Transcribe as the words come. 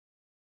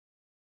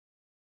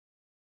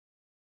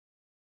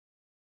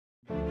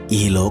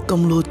ఈ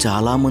లోకంలో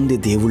చాలామంది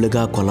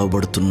దేవుళ్ళుగా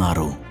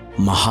కొలవబడుతున్నారు,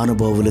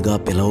 మహానుభావులుగా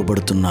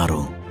పిలువబడుతున్నారు.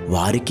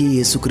 వారికి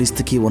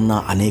యేసుక్రీస్తుకి ఉన్న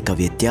అనేక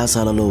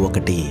వ్యత్యాసాలలో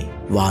ఒకటి,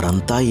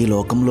 వారంతా ఈ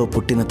లోకంలో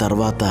పుట్టిన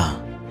తర్వాత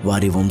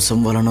వారి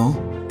వంశం వలనో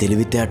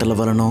తెలివితేటల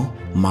వలనో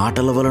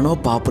మాటల వలనో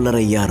పాపులర్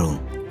అయ్యారు.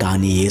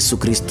 కానీ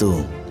యేసుక్రీస్తు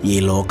ఈ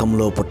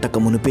లోకంలో పుట్టక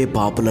మునిపే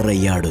పాపులర్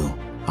అయ్యాడు.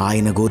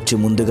 ఆయన గూర్చి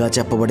ముందుగా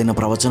చెప్పబడిన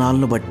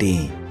ప్రవచనాలను బట్టి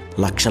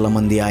లక్షల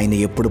మంది ఆయన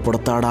ఎప్పుడు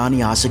పుడతాడా అని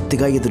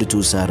ఆసక్తిగా ఎదురు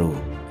చూశారు.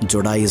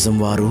 జుడాయిజం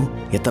వారు,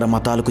 ఇతర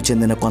మతాలకు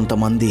చెందిన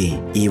కొంతమంది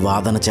ఈ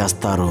వాదన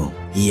చేస్తారు.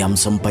 ఈ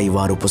అంశంపై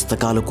వారు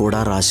పుస్తకాలు కూడా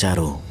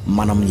రాశారు.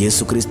 మనం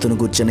యేసుక్రీస్తును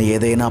గూర్చిన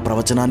ఏదైనా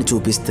ప్రవచనాన్ని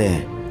చూపిస్తే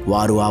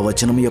వారు ఆ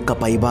వచనం యొక్క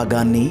పై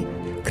భాగాన్ని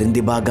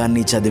క్రింది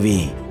భాగాన్ని చదివి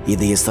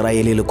ఇది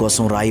ఇశ్రాయేలీల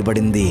కోసం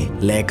రాయబడింది,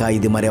 లేక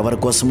ఇది మరెవరి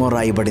కోసమో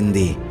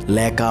రాయబడింది,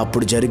 లేక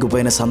అప్పుడు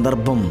జరిగిపోయిన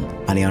సందర్భం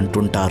అని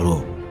అంటుంటారు.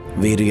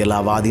 వీరు ఇలా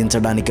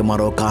వాదించడానికి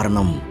మరో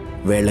కారణం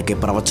వీళ్ళకి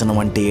ప్రవచనం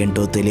అంటే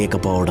ఏంటో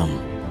తెలియకపోవడం.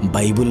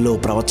 బైబిల్లో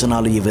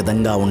ప్రవచనాలు ఈ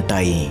విధంగా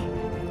ఉంటాయి.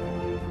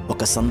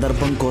 ఒక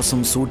సందర్భం కోసం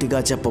సూటిగా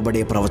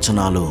చెప్పబడే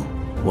ప్రవచనాలు.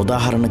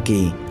 ఉదాహరణకి,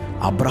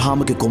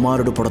 అబ్రహాముకి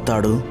కుమారుడు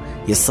పుడతాడు,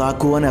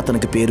 ఇస్సాకు అని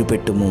అతనికి పేరు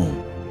పెట్టుము.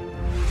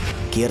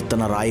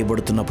 కీర్తన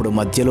రాయబడుతున్నప్పుడు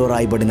మధ్యలో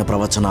రాయబడిన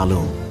ప్రవచనాలు.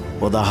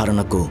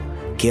 ఉదాహరణకు,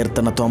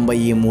 కీర్తన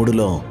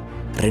 93లో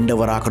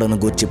రెండవ రాకడను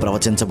గూర్చి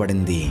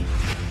ప్రవచించబడింది.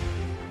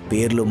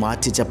 పేర్లు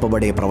మార్చి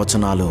చెప్పబడే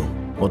ప్రవచనాలు.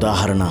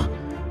 ఉదాహరణ,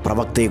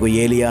 ప్రవక్తయగు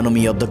ఏలియాను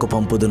మీ యొద్దకు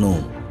పంపుదును,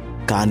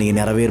 కానీ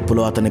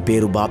నెరవేర్పులో అతని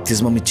పేరు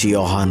బాప్తిస్మమిచ్చి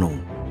యోహాను.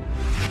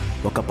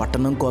 ఒక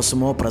పట్టణం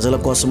కోసమో ప్రజల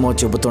కోసమో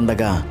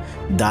చెబుతుండగా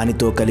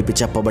దానితో కలిపి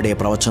చెప్పబడే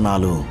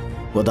ప్రవచనాలు.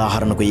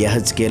 ఉదాహరణకు,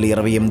 యెహెజ్కేలు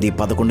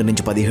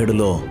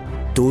 28:11-17లో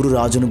తూరు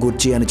రాజును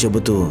గూర్చి అని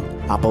చెబుతూ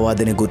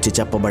అపవాదిని గూర్చి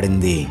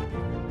చెప్పబడింది.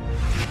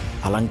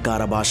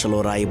 అలంకార భాషలో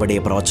రాయబడే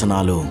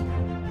ప్రవచనాలు.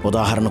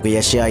 ఉదాహరణకు,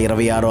 యెషయా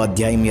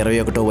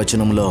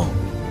 26:21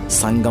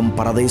 సంఘం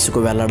పరదైసుకు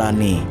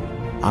వెళ్ళడాన్ని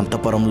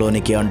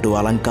అంతఃపురంలోనికి అంటూ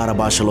అలంకార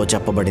భాషలో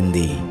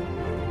చెప్పబడింది.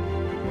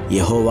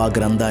 యెహోవా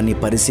గ్రంథాన్ని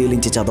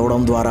పరిశీలించి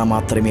చదవడం ద్వారా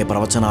మాత్రమే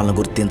ప్రవచనాలను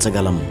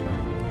గుర్తించగలం.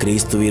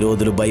 క్రీస్తు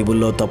విరోధులు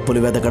బైబిల్లో తప్పులు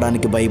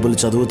వెతకడానికి బైబిల్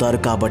చదువుతారు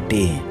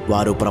కాబట్టి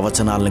వారు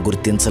ప్రవచనాలను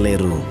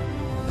గుర్తించలేరు.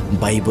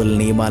 బైబిల్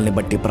నియమాల్ని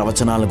బట్టి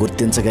ప్రవచనాలను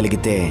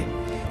గుర్తించగలిగితే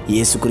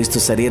యేసుక్రీస్తు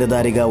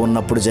శరీరధారిగా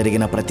ఉన్నప్పుడు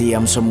జరిగిన ప్రతి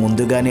అంశం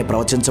ముందుగానే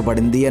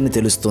ప్రవచించబడింది అని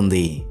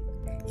తెలుస్తుంది.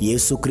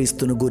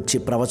 యేసుక్రీస్తును గూర్చి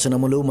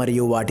ప్రవచనములు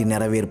మరియు వాటి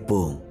నెరవేర్పు.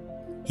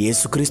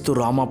 యేసుక్రీస్తు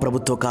రోమా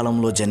ప్రభుత్వ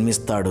కాలంలో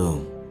జన్మిస్తాడు.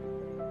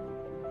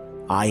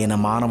 ఆయన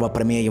మానవ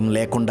ప్రమేయం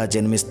లేకుండా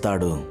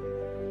జన్మిస్తాడు.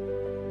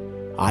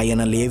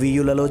 ఆయన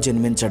లేవీయులలో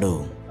జన్మించడు.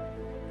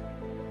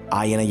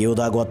 ఆయన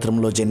యూదా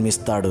గోత్రంలో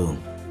జన్మిస్తాడు.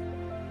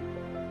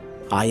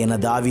 ఆయన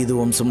దావీదు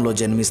వంశంలో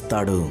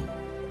జన్మిస్తాడు.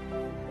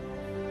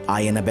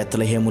 ఆయన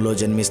బెత్లెహేములో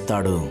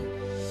జన్మిస్తాడు.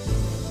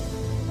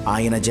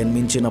 ఆయన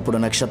జన్మించినప్పుడు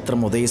నక్షత్రం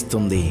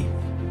ఉదయిస్తుంది.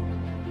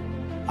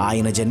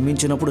 ఆయన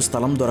జన్మించినప్పుడు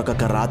స్థలం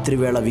దొరకక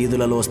రాత్రివేళ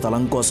వీధులలో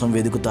స్థలం కోసం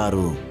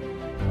వెదుకుతారు.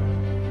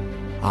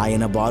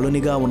 ఆయన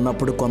బాలునిగా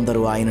ఉన్నప్పుడు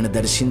కొందరు ఆయనను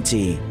దర్శించి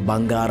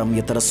బంగారం,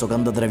 ఇతర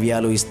సుగంధ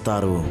ద్రవ్యాలు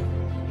ఇస్తారు.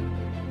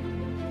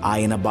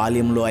 ఆయన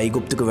బాల్యంలో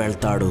ఐగుప్తుకు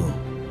వెళ్తాడు.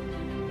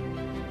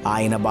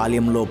 ఆయన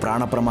బాల్యంలో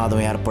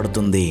ప్రాణప్రమాదం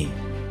ఏర్పడుతుంది.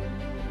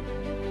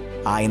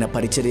 ఆయన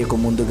పరిచర్యకు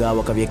ముందుగా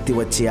ఒక వ్యక్తి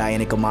వచ్చి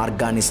ఆయనకు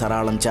మార్గాన్ని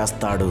సరళం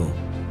చేస్తాడు.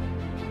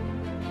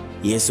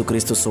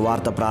 యేసుక్రీస్తు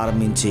సువార్త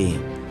ప్రారంభించి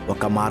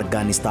ఒక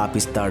మార్గాన్ని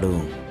స్థాపిస్తాడు.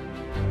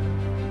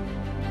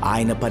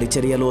 ఆయన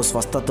పరిచర్యలో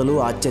స్వస్థతలు,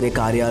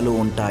 ఆశ్చర్యకార్యాలు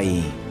ఉంటాయి.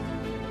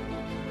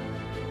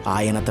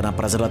 ఆయన తన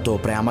ప్రజలతో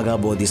ప్రేమగా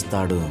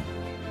బోధిస్తాడు.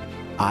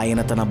 ఆయన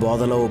తన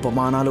బోధలో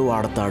ఉపమానాలు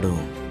వాడతాడు.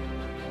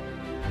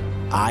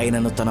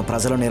 ఆయనను తన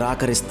ప్రజలు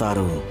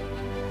నిరాకరిస్తారు.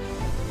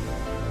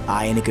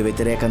 ఆయనకు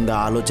వ్యతిరేకంగా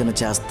ఆలోచన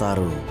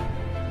చేస్తారు.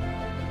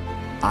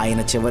 ఆయన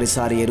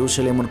చివరిసారి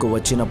యెరూషలేమునకు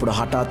వచ్చినప్పుడు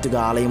హఠాత్తుగా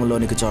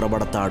ఆలయంలోనికి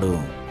చొరబడతాడు.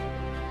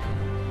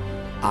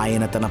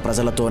 ఆయన తన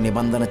ప్రజలతో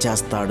నిబంధన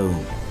చేస్తాడు.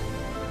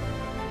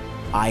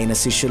 ఆయన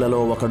శిష్యులలో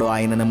ఒకడు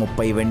ఆయనను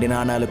 30 వెండి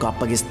నాణాలకు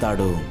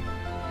అప్పగిస్తాడు.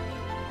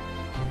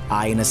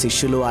 ఆయన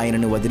శిష్యులు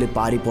ఆయనను వదిలి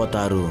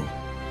పారిపోతారు.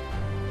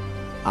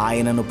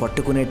 ఆయనను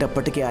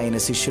పట్టుకునేటప్పటికీ ఆయన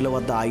శిష్యుల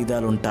వద్ద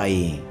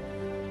ఆయుధాలుంటాయి.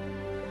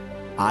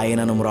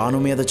 ఆయనను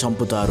మ్రాను మీద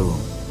చంపుతారు.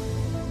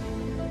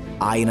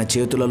 ఆయన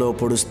చేతులలో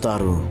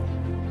పొడుస్తారు.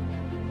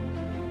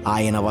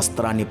 ఆయన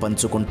వస్త్రాన్ని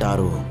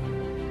పంచుకుంటారు.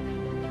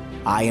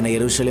 ఆయన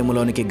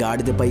యెరూషలేములోనికి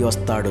గాడిదపై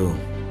వస్తాడు.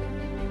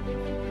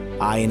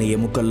 ఆయన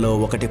ఎముకల్లో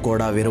ఒకటి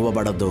కూడా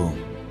విరువబడదు.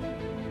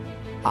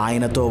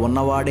 ఆయనతో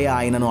ఉన్నవాడే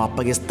ఆయనను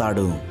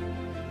అప్పగిస్తాడు.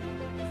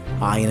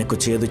 ఆయనకు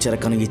చేదు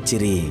చెరకను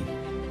ఇచ్చిరి.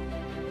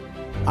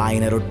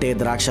 ఆయన రొట్టె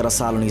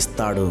ద్రాక్షరసాలను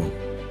ఇస్తాడు.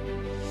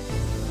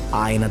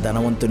 ఆయన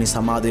ధనవంతుని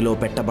సమాధిలో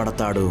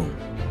పెట్టబడతాడు.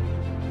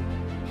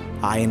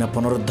 ఆయన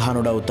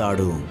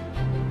పునరుద్ధానుడవుతాడు.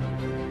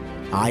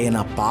 ఆయన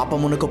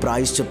పాపమునకు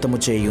ప్రాయశ్చిత్తము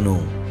చేయును.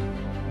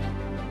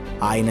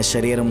 ఆయన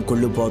శరీరం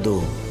కుళ్ళిపోదు.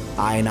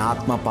 ఆయన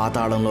ఆత్మ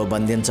పాతాళంలో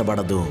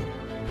బంధించబడదు.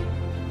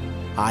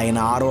 ఆయన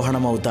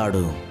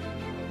ఆరోహణమవుతాడు.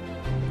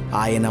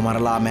 ఆయన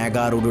మరలా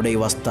మేఘారూఢుడై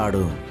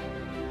వస్తాడు.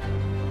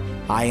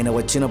 ఆయన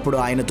వచ్చినప్పుడు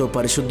ఆయనతో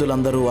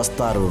పరిశుద్ధులందరూ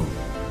వస్తారు.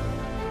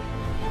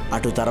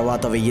 అటు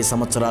తర్వాత 1000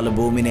 సంవత్సరాలు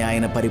భూమిని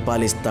ఆయన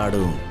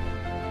పరిపాలిస్తాడు.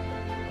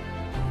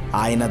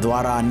 ఆయన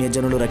ద్వారా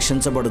అన్యజనులు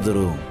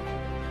రక్షించబడుదురు.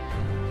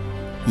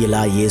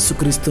 ఇలా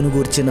యేసుక్రీస్తును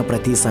గూర్చిన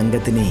ప్రతి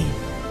సంగతిని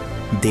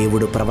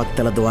దేవుడు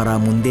ప్రవక్తల ద్వారా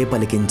ముందే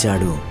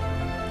పలికించాడు.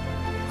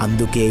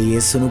 అందుకే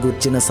యేసును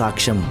గూర్చిన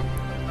సాక్ష్యం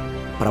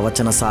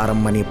ప్రవచన సారం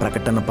అని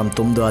ప్రకటన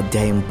 19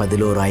 అధ్యాయం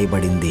 10లో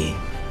రాయబడింది.